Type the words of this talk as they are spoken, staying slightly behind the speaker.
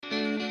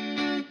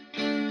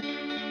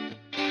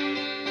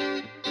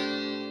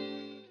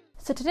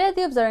So today at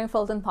the Observing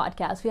Fullerton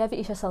podcast, we have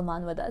Esha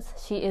Salman with us.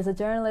 She is a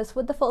journalist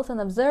with the Fullerton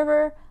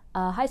Observer,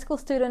 a high school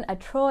student at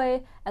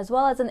Troy, as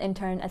well as an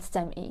intern at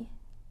STEM-E.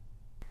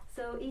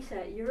 So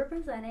Esha, you're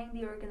representing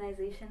the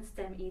organization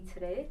STEM-E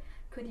today.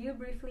 Could you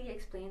briefly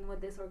explain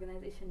what this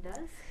organization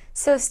does?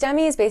 So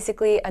STEM-E is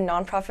basically a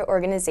nonprofit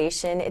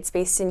organization. It's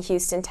based in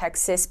Houston,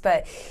 Texas,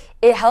 but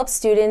it helps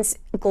students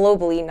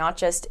globally, not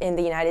just in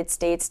the United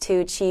States,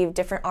 to achieve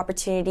different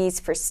opportunities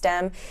for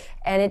STEM.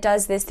 And it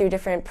does this through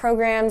different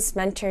programs,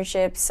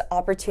 mentorships,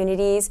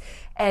 opportunities.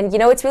 And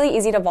it's really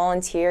easy to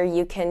volunteer.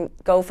 You can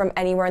go from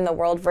anywhere in the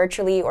world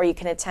virtually, or you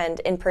can attend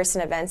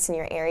in-person events in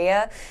your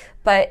area.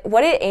 But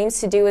what it aims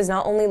to do is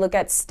not only look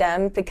at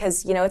STEM,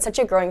 because, it's such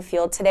a growing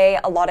field today.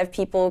 A lot of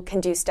people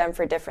can do STEM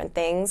for different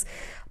things.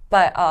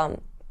 But,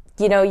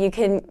 you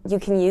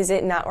can use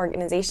it in that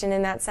organization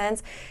in that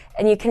sense.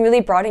 And you can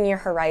really broaden your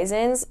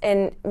horizons.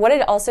 And what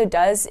it also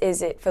does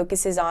is it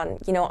focuses on,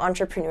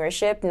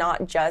 entrepreneurship,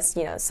 not just,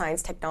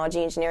 science,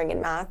 technology, engineering,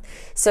 and math.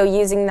 So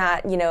using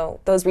that,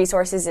 those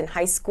resources in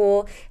high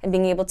school and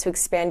being able to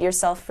expand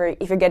yourself for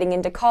if you're getting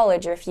into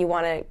college or if you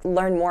want to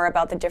learn more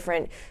about the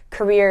different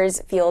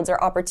careers, fields,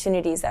 or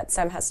opportunities that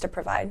STEM has to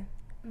provide.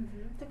 Mm-hmm.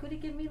 So could you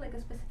give me a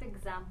specific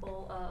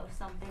example of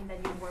something that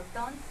you worked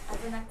on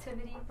as an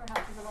activity,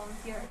 perhaps as a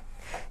volunteer?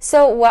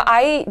 So what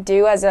I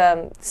do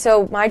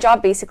so my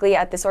job basically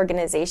at this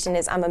organization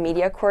is I'm a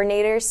media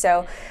coordinator.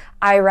 So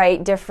I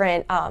write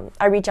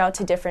I reach out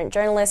to different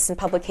journalists and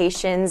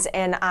publications,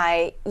 and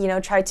I,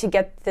 try to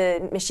get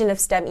the mission of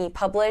STEM-E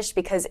published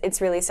because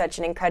it's really such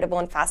an incredible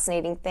and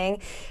fascinating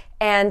thing.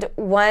 And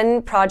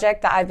one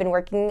project that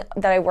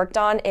I worked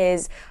on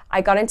is I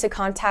got into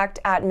contact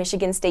at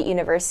Michigan State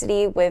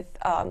University with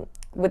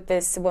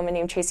this woman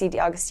named Tracy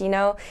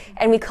D'Agostino,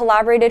 and we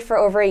collaborated for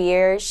over a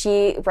year.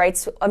 She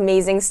writes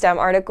amazing STEM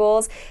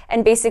articles,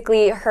 and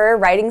basically her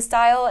writing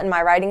style and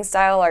my writing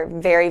style are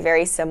very,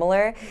 very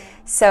similar.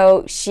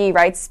 So she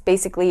writes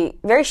basically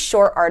very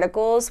short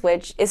articles,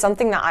 which is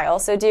something that I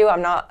also do.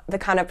 I'm not the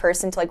kind of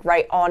person to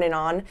write on and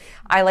on.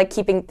 I like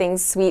keeping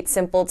things sweet,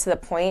 simple, to the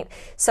point.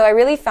 So I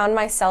really found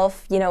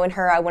myself, in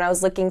her when I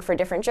was looking for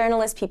different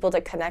journalists, people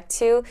to connect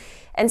to.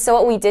 And so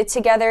what we did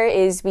together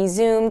is we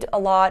Zoomed a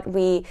lot.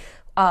 We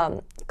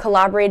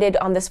collaborated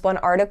on this one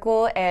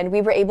article, and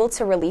we were able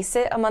to release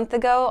it a month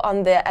ago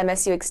on the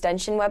MSU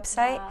Extension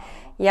website. Wow.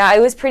 Yeah, it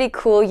was pretty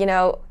cool.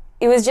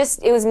 It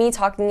was me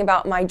talking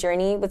about my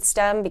journey with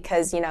STEM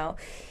because,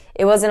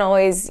 it wasn't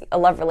always a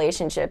love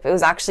relationship. It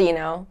was actually,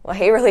 a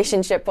hate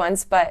relationship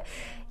once, but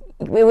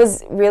it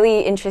was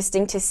really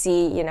interesting to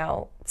see,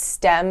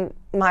 STEM,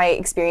 my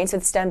experience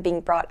with STEM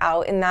being brought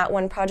out in that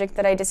one project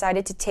that I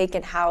decided to take,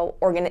 and how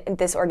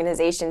this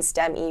organization,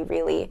 STEM-E,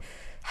 really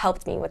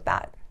helped me with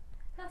that.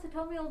 So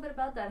tell me a little bit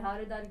about that. How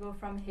did that go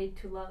from hate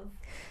to love?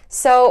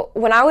 So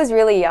when I was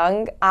really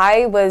young,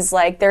 I was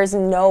like, there's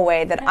no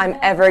way that I'm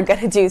ever going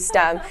to do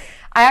STEM.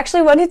 I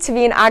actually wanted to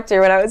be an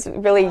actor when I was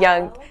really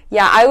young.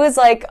 Yeah, I was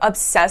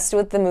obsessed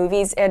with the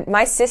movies. And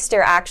my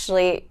sister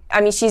actually,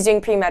 she's doing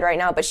pre-med right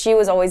now, but she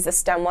was always the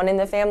STEM one in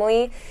the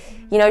family.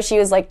 Mm-hmm. She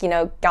was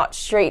got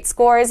straight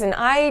scores, and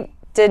I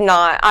did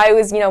not. I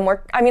was, I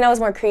was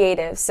more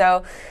creative.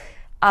 So,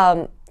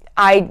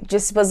 I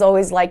just was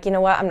always like,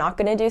 what, I'm not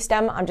going to do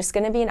STEM. I'm just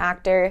going to be an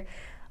actor.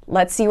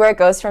 Let's see where it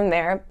goes from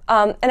there.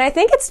 And I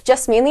think it's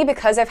just mainly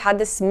because I've had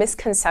this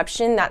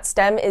misconception that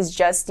STEM is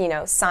just,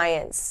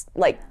 science.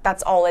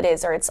 That's all it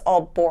is, or it's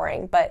all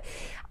boring. But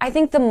I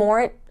think the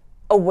more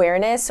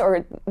awareness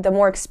or the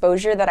more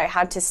exposure that I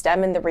had to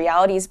STEM and the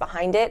realities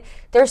behind it,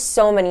 there's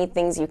so many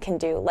things you can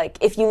do.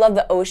 If you love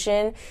the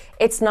ocean,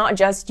 it's not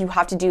just you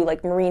have to do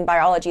marine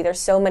biology. There's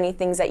so many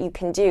things that you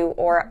can do.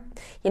 Or,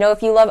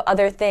 if you love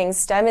other things,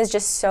 STEM is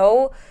just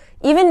so,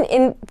 even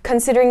in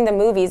considering the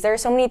movies, there are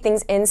so many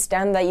things in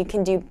STEM that you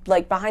can do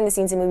behind the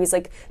scenes in movies,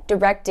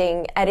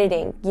 directing,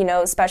 editing,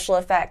 special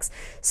effects.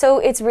 So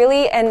it's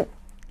really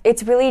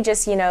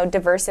just,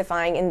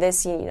 diversifying in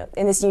this, in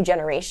this new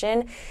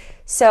generation.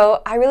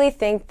 So I really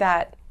think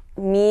that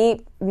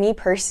me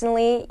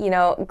personally,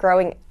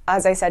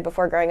 as I said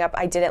before, growing up,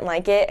 I didn't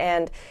like it.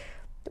 And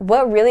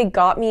what really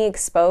got me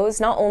exposed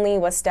not only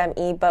was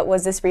STEM-E, but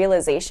was this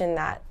realization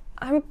that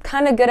I'm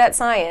kind of good at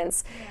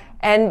science. Yeah.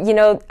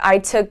 And, I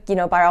took,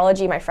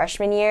 biology my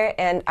freshman year,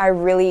 and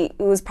it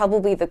was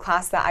probably the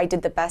class that I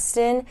did the best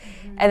in.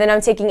 Mm-hmm. And then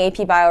I'm taking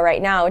AP Bio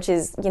right now, which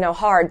is,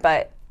 hard,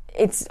 but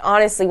it's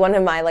honestly one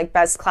of my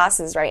best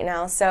classes right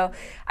now. So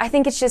I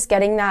think it's just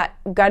getting that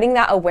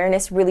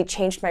awareness really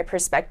changed my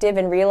perspective,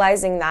 and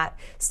realizing that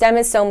STEM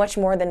is so much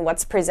more than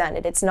what's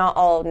presented. It's not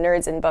all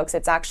nerds and books.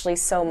 It's actually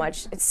so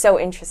much. It's so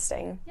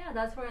interesting. Yeah,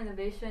 that's where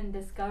innovation,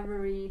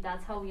 discovery,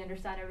 that's how we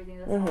understand everything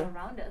that's all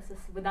around us.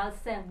 Without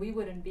STEM, we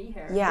wouldn't be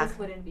here. Yeah. This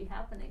wouldn't be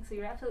happening. So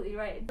you're absolutely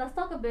right. Let's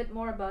talk a bit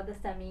more about the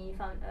STEM-E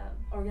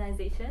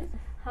organization.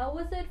 How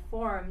was it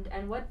formed,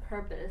 and what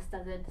purpose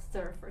does it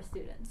serve for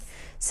students?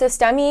 So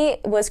STEM-E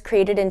was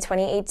created in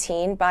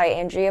 2018 by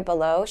Andrea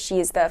Below.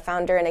 She's the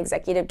founder and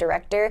executive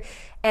director,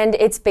 and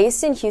it's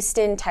based in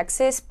Houston,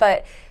 Texas,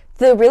 but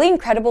the really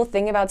incredible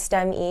thing about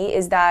STEM-E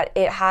is that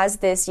it has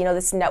this,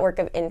 this network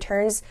of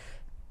interns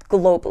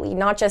globally,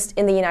 not just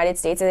in the United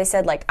States. As I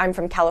said, like, I'm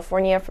from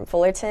California, from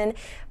Fullerton,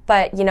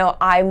 but,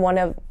 I'm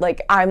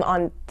I'm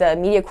on the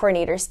media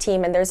coordinators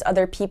team, and there's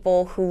other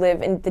people who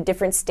live in the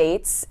different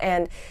states,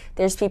 and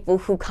there's people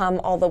who come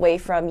all the way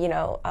from,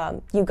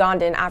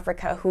 Uganda and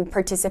Africa who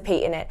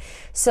participate in it.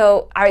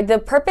 So the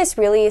purpose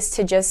really is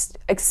to just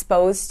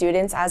expose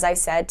students, as I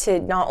said, to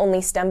not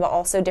only STEM, but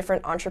also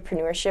different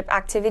entrepreneurship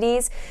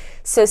activities.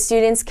 So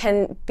students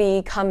can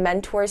become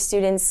mentors,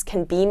 students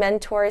can be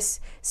mentors,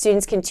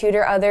 students can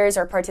tutor others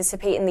or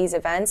participate in these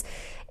events.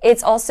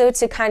 It's also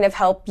to kind of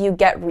help you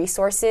get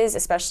resources,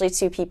 especially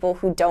to people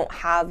who don't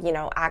have,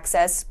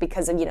 access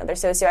because of, their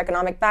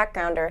socioeconomic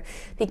background, or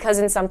because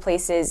in some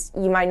places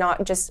you might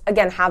not just,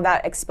 again, have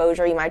that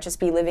exposure. You might just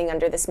be living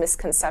under this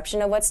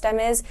misconception of what STEM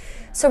is.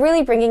 So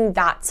really bringing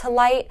that to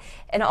light,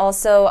 and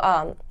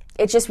also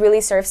it just really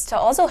serves to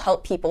also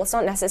help people. It's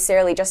not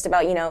necessarily just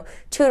about,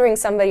 tutoring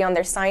somebody on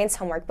their science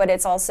homework, but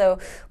it's also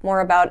more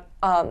about,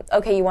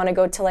 okay, you want to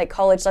go to like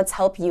college, let's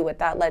help you with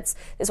that.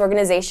 This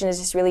organization is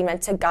just really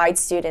meant to guide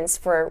students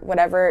for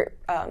whatever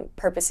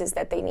purposes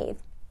that they need.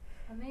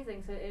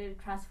 Amazing. So it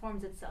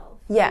transforms itself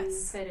yes.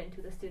 to fit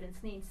into the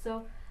students' needs.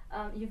 So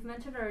you've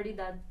mentioned already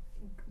that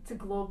it's a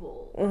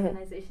global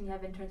organization. You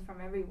have interns from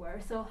everywhere.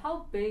 So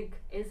how big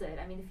is it?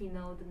 I mean, if you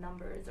know the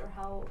numbers, or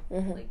how,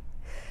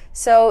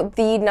 So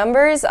the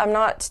numbers, I'm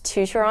not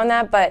too sure on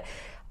that, but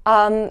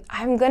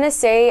I'm going to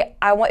say,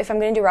 if I'm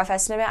going to do a rough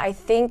estimate, I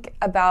think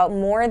about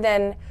more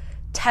than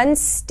 10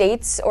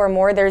 states or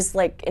more, there's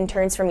like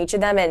interns from each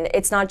of them, and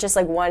it's not just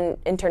like one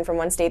intern from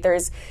one state.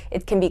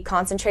 It can be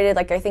concentrated.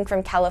 Like I think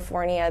from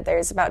California,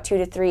 there's about 2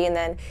 to 3, and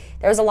then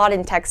there's a lot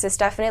in Texas,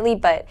 definitely,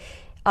 but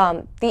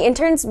the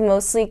interns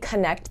mostly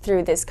connect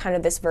through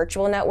this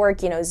virtual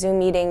network, Zoom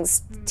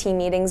meetings, team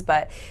meetings,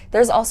 but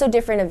there's also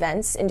different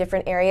events in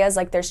different areas.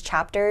 Like there's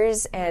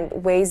chapters and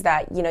ways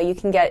that, you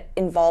can get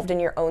involved in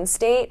your own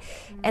state.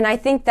 And I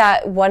think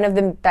that one of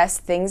the best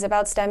things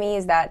about STEMI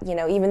is that,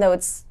 even though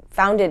it's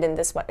found in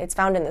this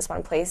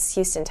one place,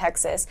 Houston,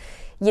 Texas,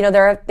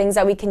 there are things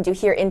that we can do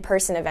here,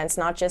 in-person events,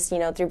 not just,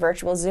 through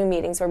virtual Zoom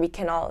meetings, where we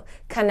can all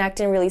connect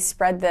and really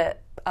spread the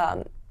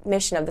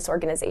mission of this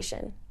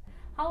organization.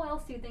 How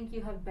else do you think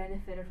you have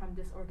benefited from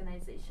this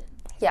organization?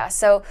 Yeah,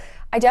 so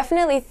I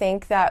definitely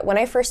think that when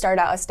I first started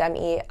out as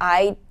STEM-E,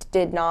 I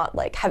did not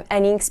have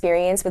any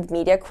experience with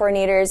media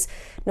coordinators,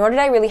 nor did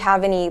I really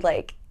have any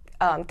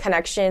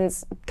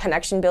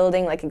connection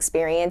building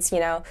experience.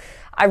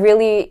 I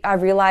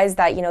realized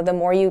that the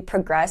more you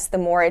progress, the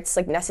more it's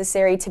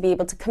necessary to be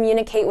able to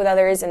communicate with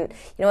others and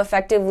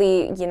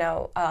effectively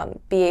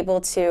be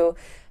able to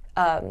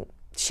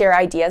share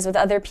ideas with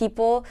other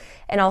people,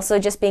 and also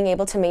just being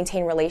able to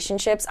maintain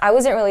relationships. I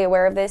wasn't really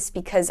aware of this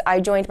because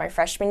I joined my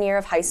freshman year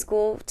of high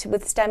school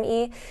with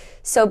STEM-E,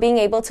 so being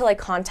able to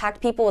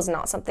contact people was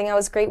not something I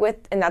was great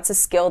with, and that's a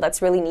skill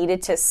that's really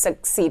needed to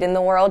succeed in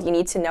the world. You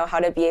need to know how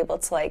to be able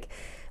to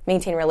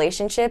maintain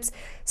relationships.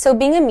 So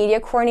being a media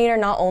coordinator,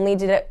 not only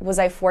was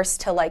I forced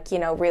to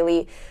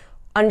really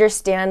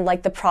understand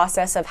the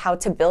process of how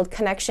to build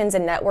connections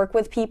and network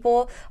with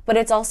people, but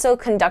it's also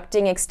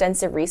conducting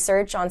extensive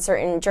research on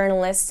certain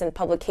journalists and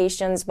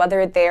publications,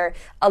 whether they're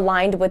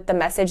aligned with the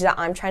message that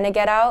I'm trying to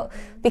get out,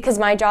 because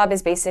my job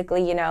is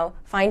basically,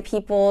 find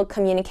people,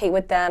 communicate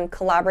with them,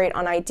 collaborate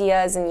on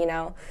ideas, and,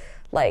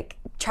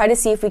 try to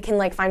see if we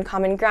can find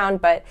common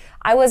ground. But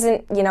I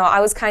wasn't,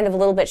 I was kind of a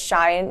little bit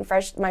shy in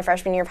my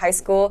freshman year of high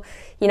school.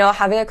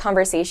 Having a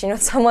conversation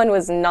with someone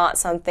was not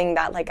something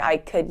that I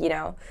could,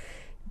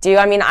 do.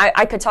 I mean,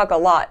 I could talk a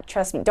lot,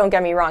 trust me, don't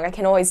get me wrong, I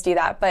can always do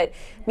that, but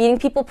meeting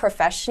people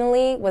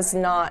professionally was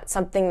not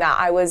something that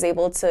I was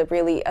able to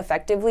really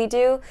effectively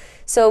do.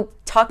 So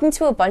talking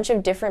to a bunch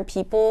of different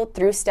people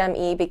through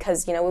STEM-E,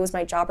 because, it was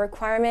my job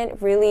requirement,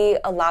 really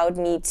allowed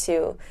me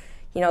to,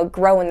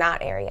 grow in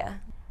that area.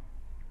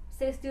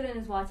 Say a student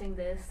is watching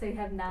this, they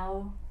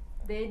now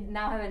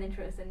have an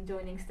interest in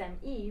joining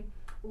STEM-E.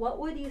 What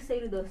would you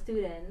say to those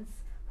students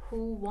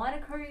who want a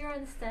career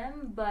in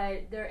STEM,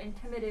 but they're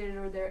intimidated,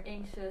 or they're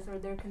anxious, or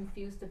they're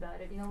confused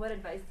about it? What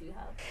advice do you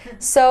have?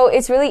 So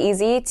it's really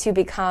easy to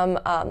become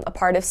a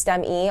part of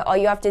STEM-E. All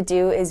you have to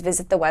do is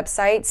visit the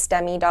website,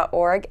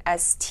 steme.org,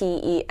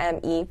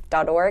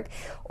 STEME.org,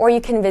 or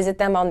you can visit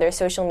them on their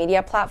social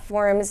media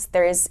platforms.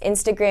 There's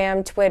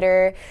Instagram,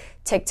 Twitter,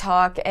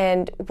 TikTok,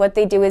 and what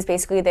they do is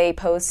basically they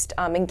post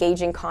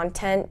engaging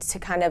content to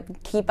kind of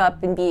keep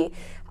up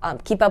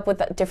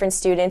with different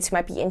students who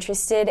might be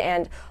interested.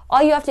 And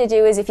all you have to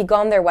do is, if you go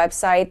on their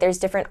website, there's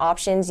different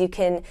options. You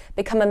can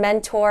become a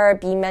mentor,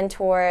 be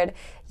mentored,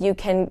 you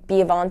can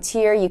be a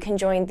volunteer, you can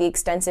join the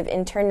extensive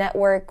intern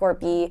network, or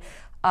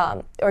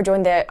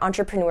join the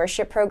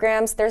entrepreneurship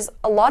programs. There's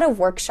a lot of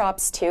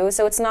workshops too,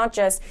 so it's not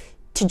just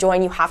to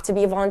join, you have to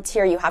be a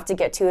volunteer, you have to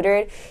get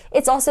tutored.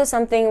 It's also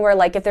something where,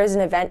 like, if there's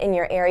an event in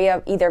your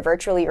area, either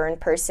virtually or in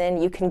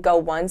person, you can go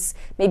once,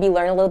 maybe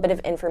learn a little bit of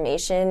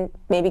information,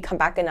 maybe come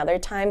back another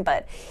time.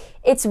 But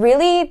it's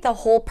really, the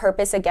whole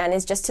purpose, again,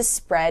 is just to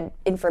spread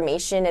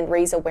information and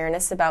raise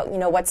awareness about,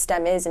 what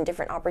STEM is and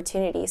different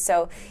opportunities.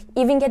 So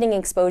even getting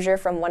exposure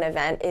from one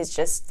event is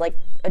just like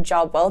a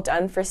job well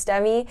done for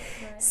STEMmy.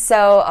 Right.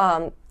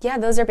 So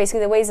those are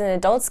basically the ways, and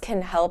adults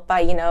can help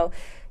by,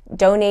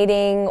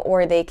 donating,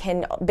 or they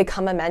can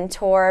become a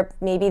mentor.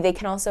 Maybe they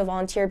can also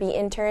volunteer, be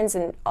interns,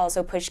 and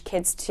also push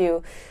kids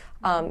to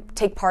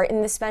take part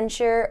in this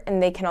venture.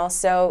 And they can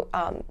also,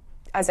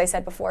 as I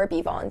said before,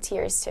 be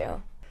volunteers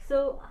too.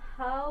 So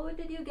how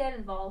did you get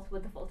involved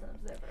with the Fullerton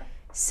Observer?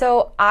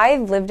 So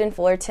I've lived in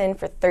Fullerton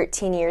for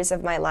 13 years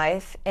of my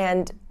life,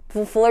 and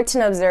the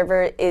Fullerton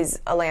Observer is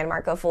a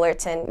landmark of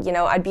Fullerton.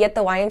 I'd be at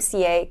the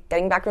YMCA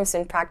getting back from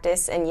swim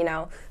practice, and,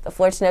 the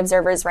Fullerton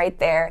Observer is right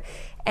there.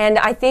 And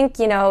I think,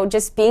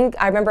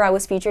 I remember I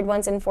was featured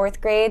once in 4th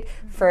grade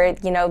for,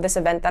 this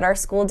event that our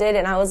school did,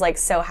 and I was like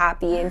so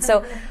happy. And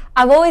so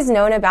I've always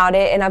known about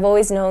it, and I've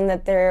always known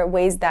that there are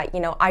ways that,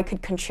 I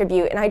could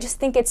contribute. And I just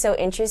think it's so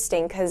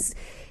interesting because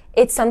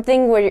it's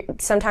something where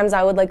sometimes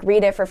I would like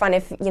read it for fun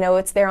if,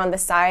 it's there on the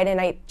side. And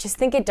I just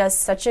think it does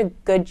such a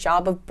good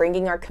job of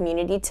bringing our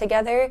community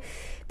together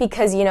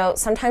because,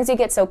 sometimes we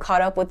get so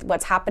caught up with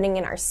what's happening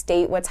in our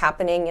state, what's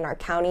happening in our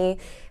county,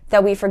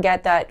 that we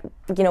forget that,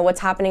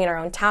 what's happening in our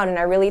own town. And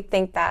I really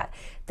think that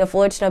the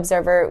Fullerton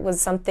Observer was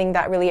something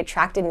that really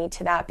attracted me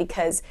to that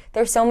because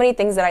there's so many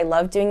things that I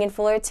love doing in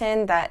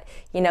Fullerton that,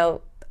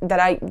 that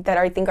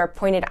I think are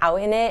pointed out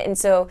in it. And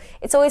so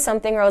it's always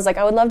something where I was like,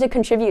 I would love to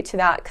contribute to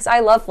that because I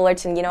love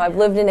Fullerton. I've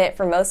lived in it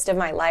for most of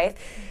my life.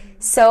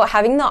 So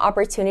having the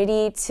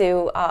opportunity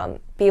to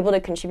be able to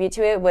contribute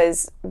to it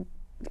was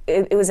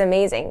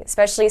amazing,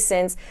 especially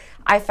since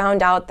I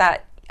found out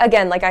that,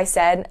 again, like I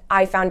said,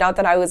 I found out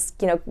that I was,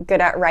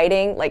 good at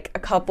writing like a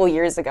couple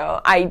years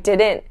ago. I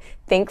didn't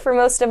think for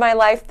most of my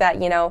life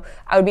that,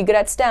 I would be good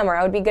at STEM or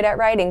I would be good at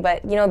writing,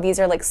 but, these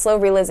are like slow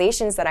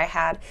realizations that I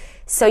had.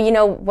 So,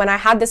 when I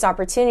had this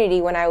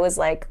opportunity, when I was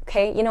like,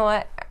 okay, you know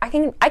what, I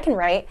can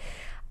write,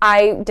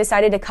 I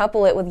decided to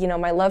couple it with,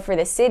 my love for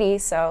the city.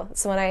 So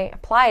when I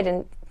applied,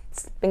 and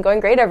it's been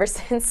going great ever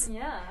since.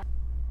 Yeah.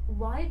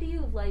 Why do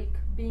you like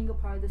being a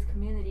part of this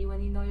community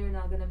when you're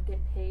not going to get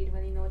paid,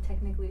 when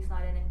technically it's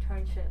not an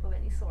internship of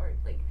any sort?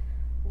 Like,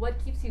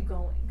 what keeps you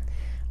going?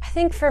 I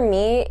think for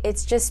me,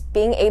 it's just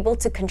being able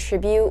to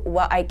contribute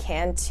what I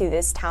can to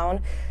this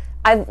town.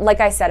 Like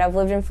I said, I've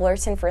lived in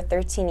Fullerton for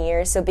 13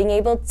 years, so being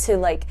able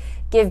to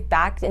give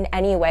back in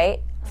any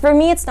way. For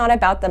me, it's not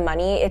about the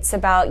money. It's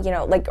about,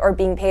 or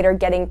being paid or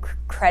getting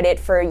credit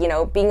for,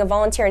 being a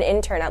volunteer and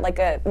intern at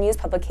a news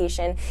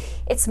publication.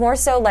 It's more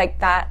so like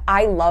that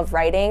I love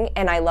writing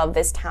and I love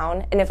this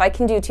town. And if I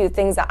can do two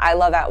things that I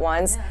love at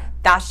once,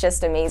 that's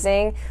just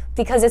amazing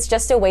because it's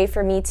just a way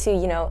for me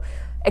to,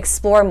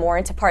 explore more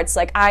into parts.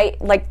 Like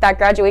that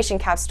graduation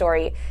cap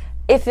story.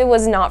 If it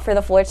was not for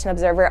the Fullerton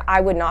Observer, I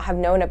would not have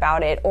known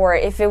about it. Or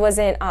if it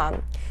wasn't,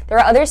 there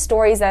are other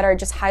stories that are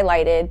just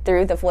highlighted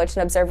through the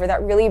Fullerton Observer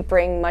that really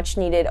bring much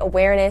needed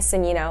awareness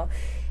and,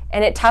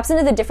 and it taps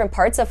into the different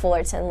parts of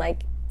Fullerton.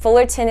 Like,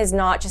 Fullerton is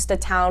not just a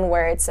town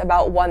where it's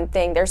about one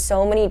thing. There's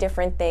so many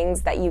different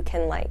things that you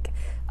can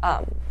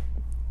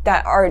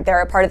that are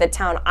a part of the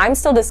town. I'm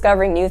still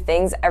discovering new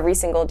things every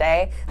single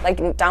day, like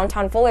in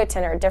downtown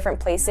Fullerton or different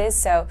places.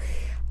 So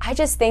I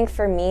just think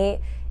for me,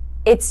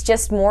 it's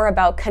just more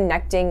about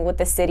connecting with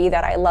the city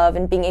that I love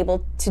and being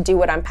able to do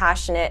what I'm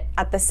passionate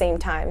at the same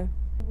time.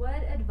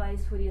 What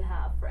advice would you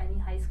have for any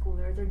high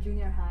schoolers or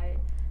junior high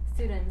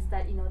students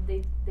that,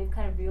 they've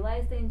kind of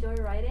realized they enjoy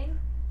writing,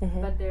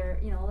 but they're,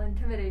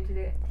 intimidated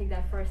to take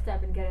that first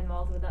step and get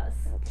involved with us?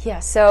 Yeah,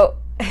 so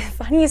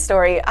funny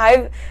story.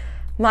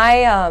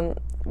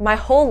 My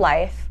whole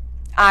life,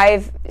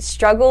 I've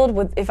struggled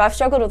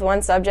with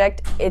one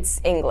subject,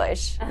 it's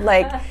English.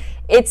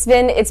 It's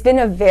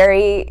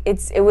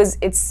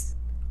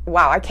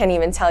wow, I can't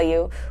even tell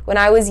you. When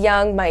I was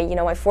young, my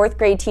 4th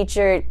grade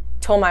teacher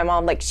told my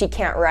mom, she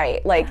can't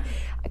write.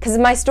 Because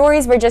my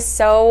stories were just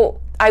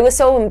I was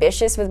so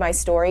ambitious with my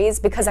stories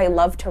because I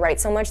loved to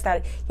write so much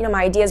that,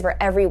 my ideas were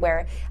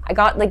everywhere. I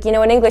got,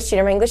 an English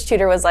tutor. My English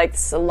tutor was like,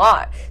 this is a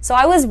lot. So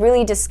I was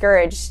really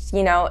discouraged,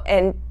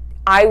 and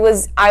I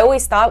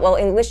always thought, well,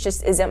 English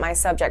just isn't my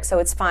subject, so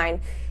it's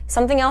fine.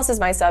 Something else is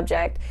my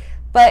subject.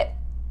 But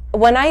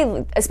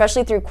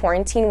especially through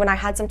quarantine, when I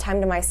had some time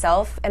to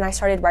myself and I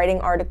started writing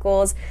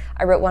articles,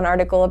 I wrote one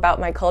article about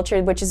my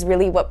culture, which is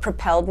really what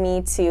propelled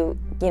me to,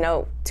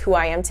 who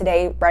I am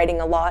today, writing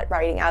a lot,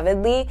 writing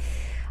avidly.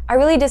 I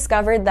really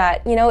discovered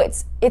that,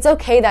 it's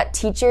okay that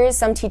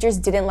some teachers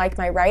didn't like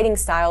my writing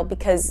style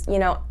because,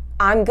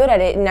 I'm good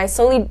at it. And I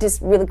slowly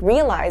just really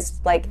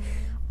realized,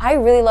 I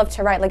really love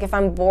to write. If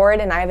I'm bored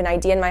and I have an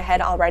idea in my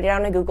head, I'll write it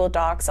on a Google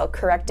Docs, I'll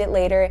correct it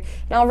later,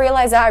 and I'll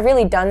realize that I've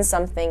really done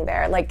something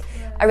there.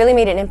 I really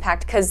made an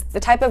impact because the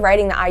type of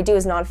writing that I do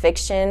is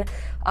nonfiction.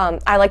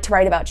 I like to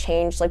write about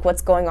change, like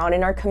what's going on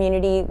in our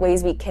community,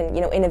 ways we can,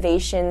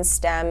 innovation,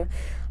 STEM,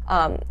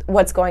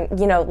 what's going,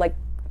 like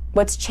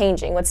what's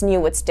changing, what's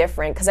new, what's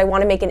different, because I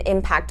want to make an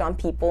impact on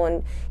people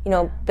and,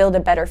 build a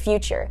better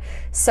future.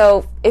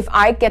 So if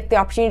I get the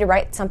opportunity to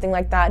write something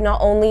like that,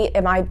 not only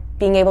am I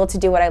being able to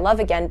do what I love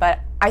again, but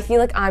I feel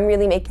like I'm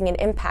really making an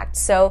impact.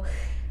 So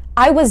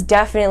I was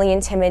definitely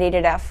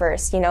intimidated at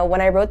first.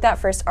 When I wrote that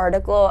first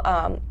article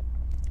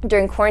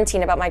during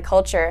quarantine about my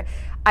culture,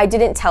 I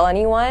didn't tell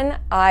anyone.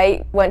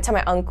 I went to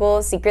my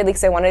uncle secretly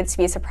because I wanted it to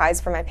be a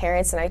surprise for my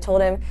parents, and I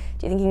told him,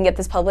 do you think you can get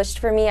this published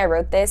for me? I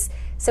wrote this.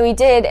 So he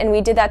did, and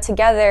we did that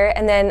together,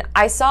 and then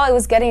I saw it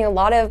was getting a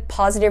lot of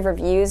positive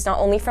reviews, not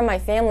only from my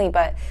family,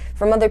 but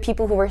from other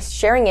people who were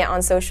sharing it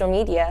on social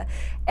media.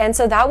 And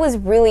so that was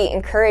really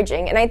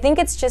encouraging, and I think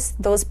it's just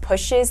those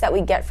pushes that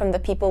we get from the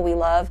people we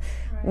love.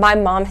 My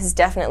mom has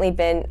definitely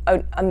been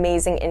an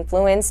amazing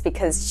influence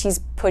because she's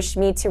pushed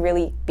me to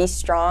really be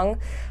strong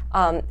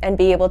and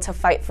be able to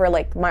fight for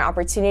like my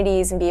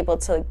opportunities and be able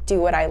to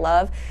do what I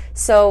love.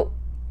 So,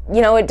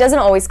 it doesn't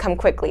always come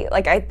quickly.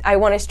 Like I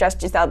want to stress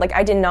just that, like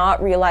I did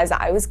not realize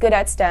that I was good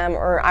at STEM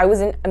or I was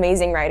an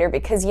amazing writer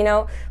because,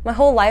 my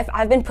whole life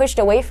I've been pushed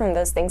away from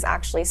those things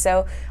actually.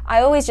 So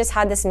I always just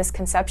had this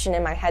misconception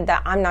in my head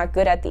that I'm not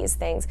good at these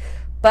things.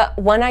 But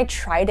when I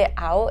tried it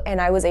out and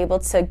I was able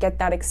to get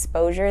that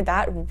exposure,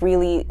 that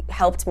really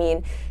helped me.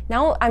 And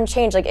now I'm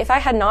changed. Like if I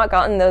had not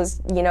gotten those,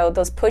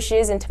 those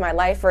pushes into my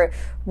life or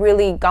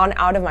really gone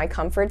out of my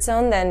comfort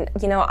zone, then,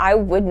 I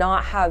would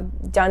not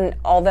have done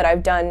all that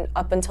I've done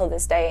up until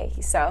this day.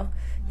 So,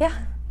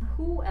 yeah.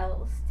 Who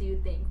else do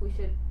you think we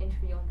should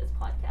interview on this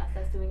podcast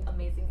that's doing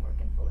amazing work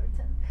in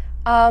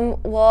Fullerton?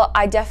 Well,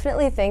 I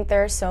definitely think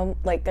there are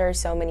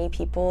so many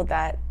people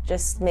that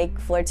just make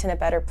Fullerton a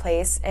better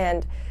place.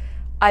 And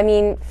I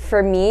mean,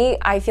 for me,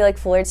 I feel like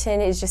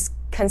Fullerton is just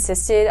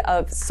consisted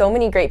of so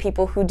many great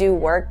people who do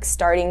work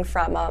starting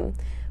from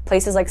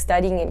places like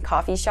studying in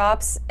coffee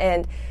shops.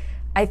 And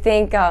I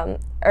think,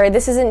 or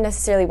this isn't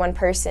necessarily one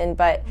person,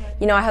 but,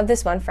 I have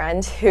this one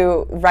friend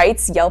who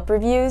writes Yelp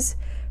reviews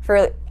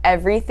for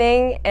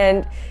everything.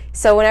 And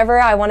so whenever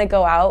I want to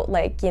go out,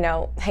 like,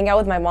 hang out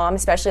with my mom,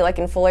 especially like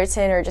in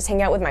Fullerton, or just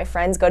hang out with my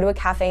friends, go to a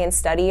cafe and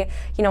study,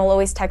 I'll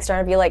always text her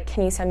and be like,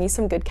 can you send me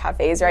some good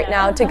cafes right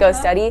now to go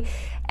study?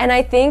 And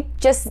I think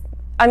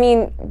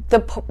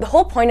the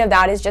whole point of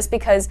that is just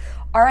because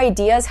our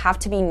ideas have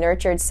to be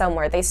nurtured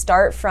somewhere. They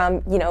start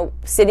from,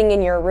 sitting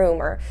in your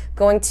room or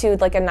going to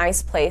like a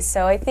nice place.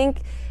 So I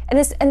think,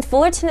 and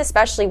Fullerton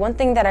especially, one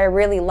thing that I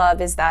really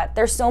love is that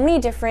there's so many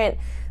different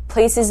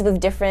places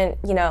with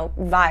different,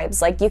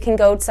 vibes. Like you can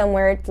go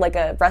somewhere like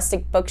a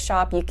rustic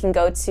bookshop, you can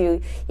go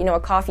to, a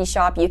coffee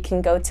shop, you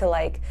can go to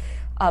like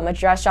a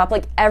dress shop,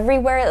 like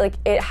everywhere, like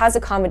it has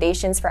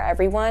accommodations for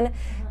everyone.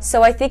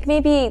 So I think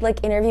maybe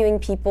like interviewing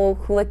people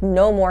who like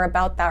know more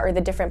about that or the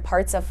different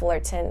parts of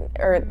Fullerton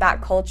or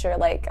that culture,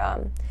 like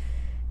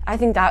I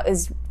think that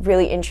is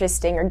really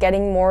interesting, or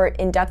getting more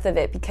in depth of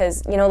it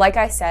because, like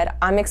I said,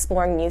 I'm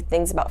exploring new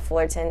things about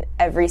Fullerton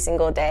every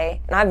single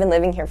day, and I've been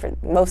living here for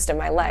most of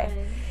my life.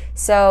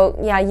 So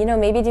yeah,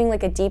 maybe doing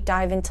like a deep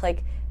dive into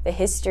like the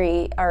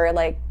history or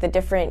like the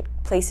different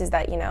places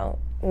that,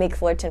 make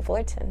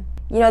Fullerton.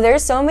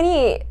 There's so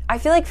many, I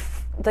feel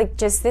like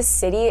just this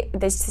city,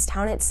 this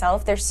town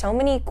itself, there's so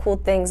many cool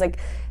things. Like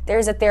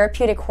there's a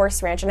therapeutic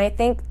horse ranch, and I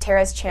think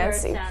Terrace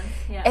Chance, yeah.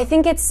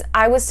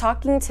 I was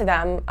talking to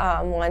them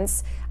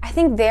once. I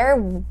think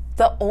they're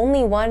the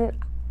only one,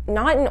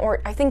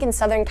 I think in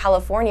Southern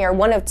California, or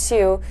one of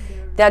two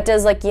that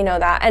does like,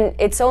 that. And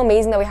it's so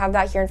amazing that we have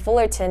that here in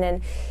Fullerton.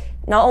 And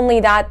not only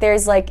that,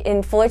 there's like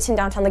in Fullerton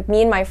downtown, like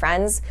me and my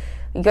friends,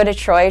 we go to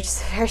Troy, which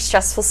is a very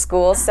stressful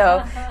school,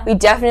 so we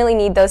definitely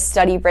need those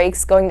study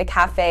breaks, going to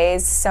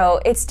cafes.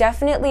 So it's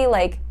definitely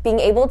like being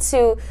able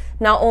to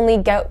not only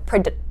get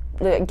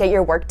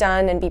your work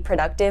done and be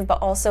productive, but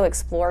also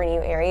explore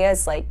new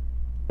areas. Like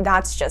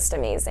that's just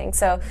amazing.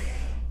 So,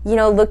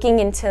 looking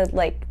into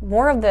like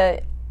more of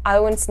the, I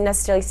wouldn't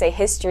necessarily say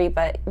history,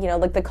 but,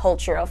 like the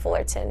culture of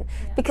Fullerton.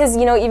 Yeah. Because,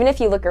 even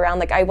if you look around,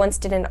 like I once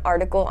did an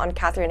article on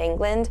Catherine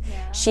England.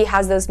 Yeah. She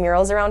has those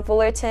murals around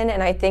Fullerton,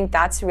 and I think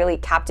that's really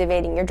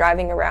captivating. You're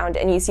driving around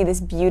and you see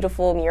this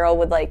beautiful mural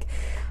with like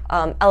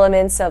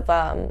elements of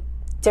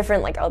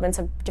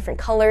different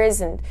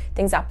colors and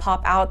things that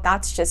pop out.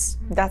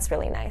 That's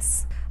really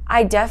nice.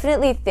 I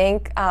definitely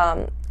think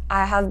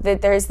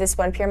there's this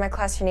one peer in my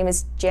class, her name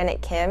is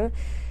Janet Kim.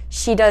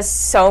 She does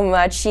so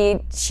much. She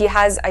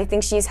has, I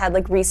think she's had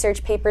like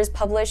research papers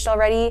published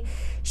already.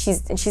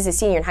 She's a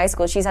senior in high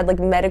school. She's had like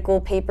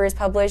medical papers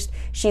published.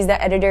 She's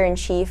the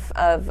editor-in-chief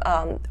of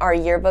our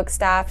yearbook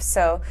staff.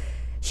 So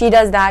she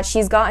does that.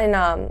 She's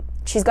gotten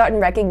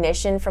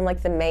recognition from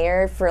like the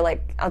mayor for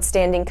like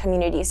outstanding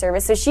community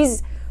service. So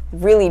she's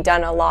really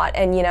done a lot.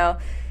 And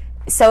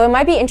so it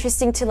might be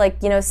interesting to like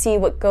see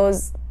what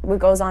goes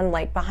on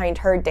like behind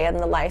her day in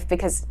the life,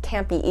 because it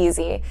can't be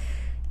easy.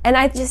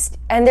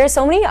 And there's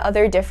so many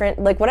other different,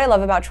 like what I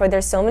love about Troy,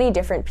 there's so many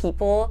different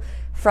people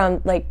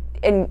from like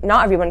and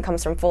not everyone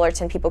comes from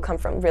Fullerton, people come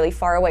from really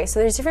far away. So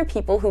there's different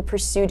people who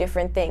pursue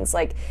different things.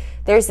 Like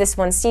there's this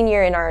one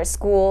senior in our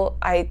school,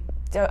 I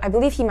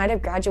believe he might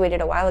have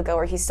graduated a while ago,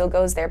 or he still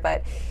goes there,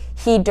 but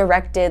he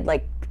directed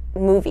like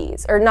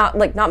movies, or not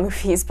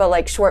movies, but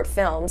like short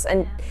films,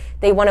 and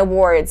they won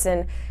awards.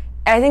 And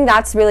I think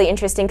that's really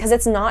interesting, because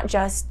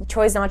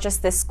Troy's not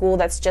just this school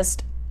that's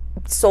just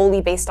solely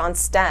based on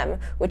STEM,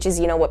 which is,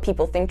 what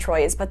people think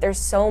Troy is, but there's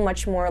so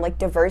much more like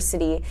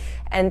diversity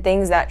and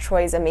things that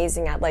Troy is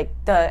amazing at, like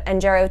the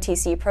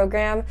NJROTC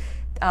program.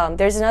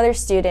 There's another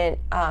student,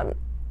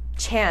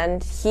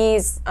 Chand,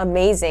 he's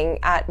amazing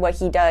at what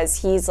he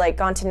does. He's like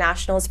gone to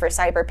nationals for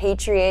Cyber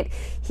Patriot.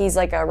 He's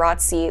like a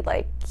ROTC,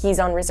 like he's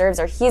on reserves,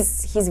 or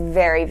he's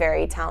very,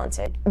 very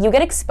talented. You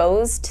get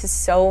exposed to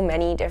so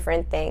many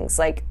different things.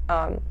 Like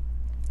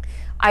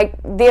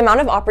the amount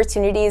of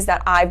opportunities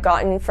that I've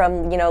gotten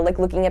from, like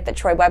looking at the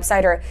Troy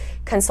website or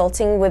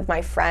consulting with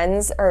my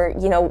friends, or,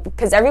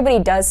 because everybody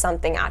does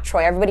something at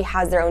Troy. Everybody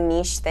has their own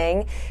niche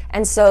thing.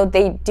 And so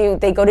they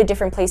go to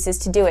different places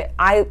to do it.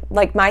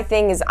 My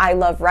thing is I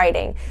love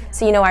writing.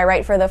 So, I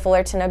write for the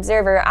Fullerton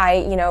Observer.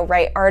 I,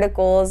 write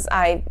articles.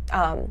 I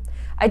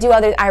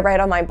write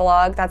on my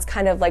blog. That's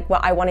kind of like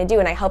what I want to do.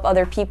 And I help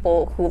other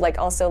people who like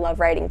also love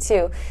writing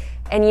too.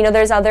 And,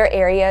 there's other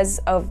areas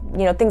of,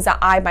 things that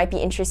I might be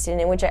interested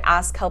in which I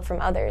ask help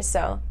from others.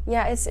 So,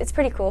 yeah, it's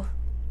pretty cool.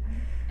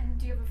 And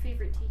do you have a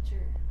favorite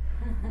teacher?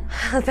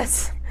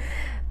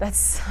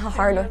 That's a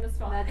hard one.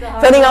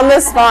 Putting on the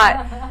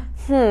spot.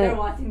 They're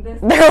watching this.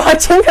 They're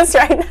watching this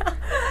right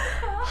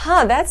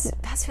now.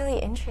 That's really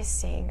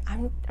interesting.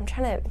 I'm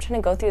trying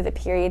to go through the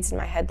periods in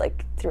my head,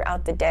 like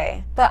throughout the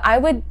day. But I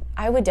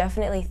would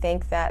definitely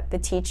think that the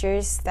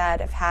teachers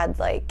that have had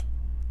like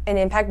an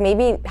impact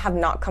maybe have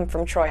not come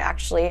from Troy,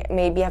 actually.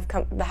 Maybe have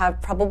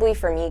probably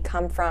for me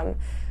come from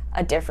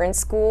a different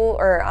school,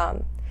 or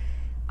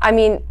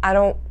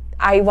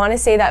I want to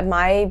say that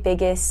my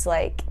biggest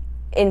like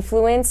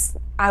influence,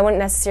 I wouldn't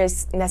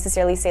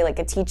necessarily say like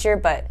a teacher,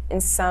 but in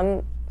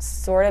some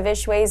sort of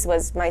ish ways,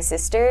 was my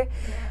sister.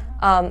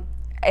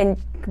 And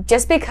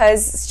just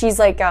because she's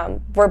like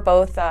we're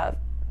both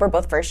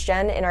first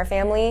gen in our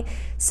family,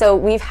 so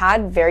we've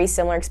had very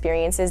similar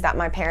experiences that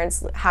my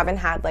parents haven't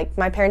had. Like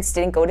my parents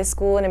didn't go to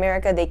school in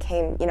America. They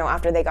came,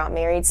 after they got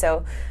married,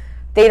 so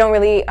they don't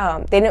really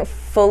they didn't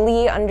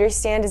fully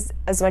understand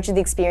as much of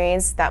the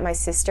experience that my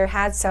sister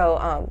had.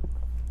 So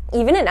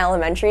even in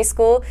elementary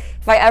school,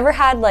 if I ever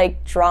had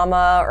like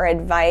drama or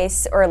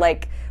advice or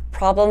like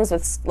problems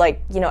with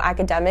like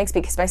academics,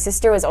 because my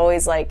sister was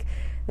always like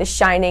the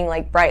shining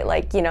like bright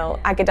like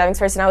academics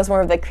person, I was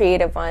more of the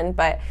creative one,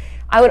 but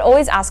I would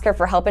always ask her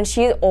for help, and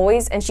she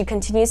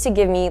continues to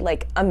give me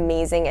like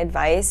amazing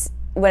advice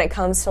when it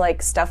comes to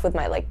like stuff with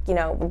my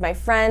with my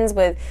friends,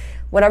 with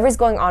whatever's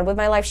going on with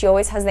my life. She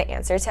always has the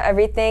answer to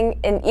everything,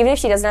 and even if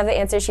she doesn't have the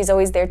answer, she's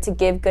always there to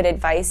give good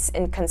advice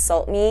and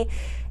consult me.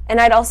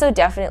 And I'd also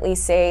definitely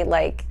say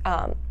like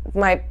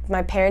my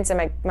parents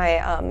and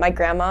my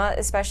grandma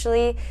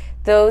especially,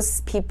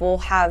 those people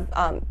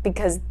have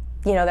because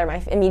they're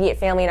my immediate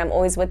family and I'm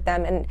always with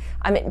them, and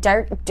I'm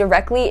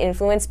directly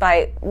influenced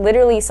by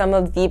literally some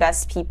of the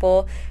best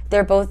people.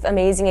 They're both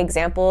amazing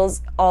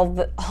examples. All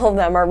of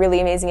them are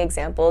really amazing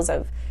examples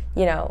of,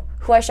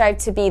 who I strive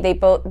to be.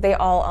 They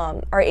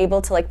all are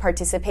able to like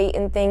participate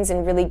in things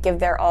and really give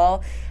their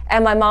all.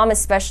 And my mom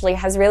especially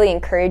has really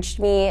encouraged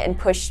me and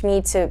pushed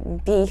me to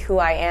be who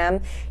I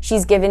am.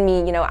 She's given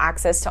me,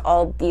 access to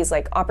all these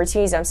like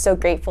opportunities. I'm so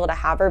grateful to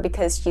have her,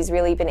 because she's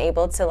really been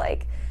able to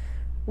like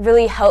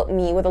really help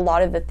me with a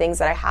lot of the things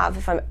that I have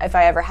if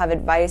I ever have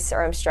advice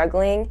or I'm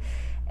struggling.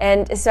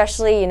 And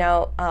especially,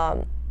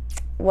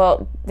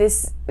 well,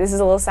 this is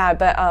a little sad,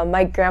 but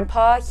my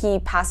grandpa, he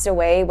passed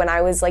away when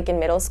I was like in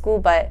middle school,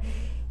 but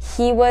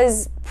he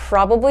was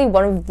probably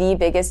one of the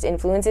biggest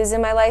influences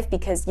in my life,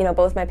 because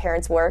both my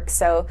parents work.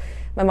 So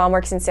my mom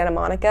works in Santa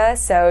Monica,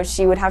 so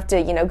she would have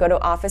to go to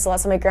office a lot,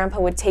 so my grandpa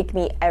would take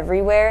me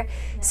everywhere.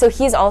 So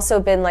he's also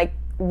been like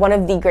one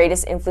of the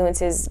greatest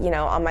influences,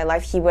 on my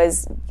life. He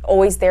was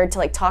always there to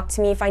like talk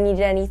to me if I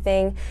needed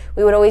anything.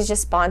 We would always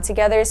just bond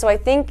together. So I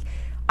think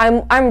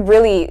I'm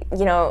really,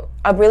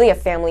 I'm really a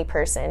family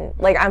person.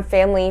 Like I'm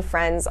family,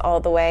 friends all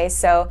the way.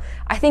 So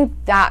I think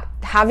that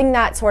having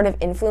that sort of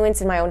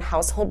influence in my own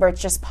household, where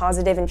it's just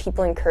positive and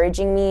people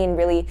encouraging me and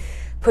really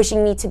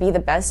pushing me to be the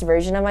best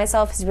version of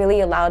myself, has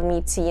really allowed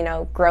me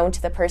to, grow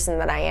into the person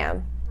that I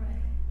am. Right.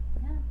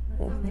 Yeah,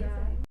 that's amazing.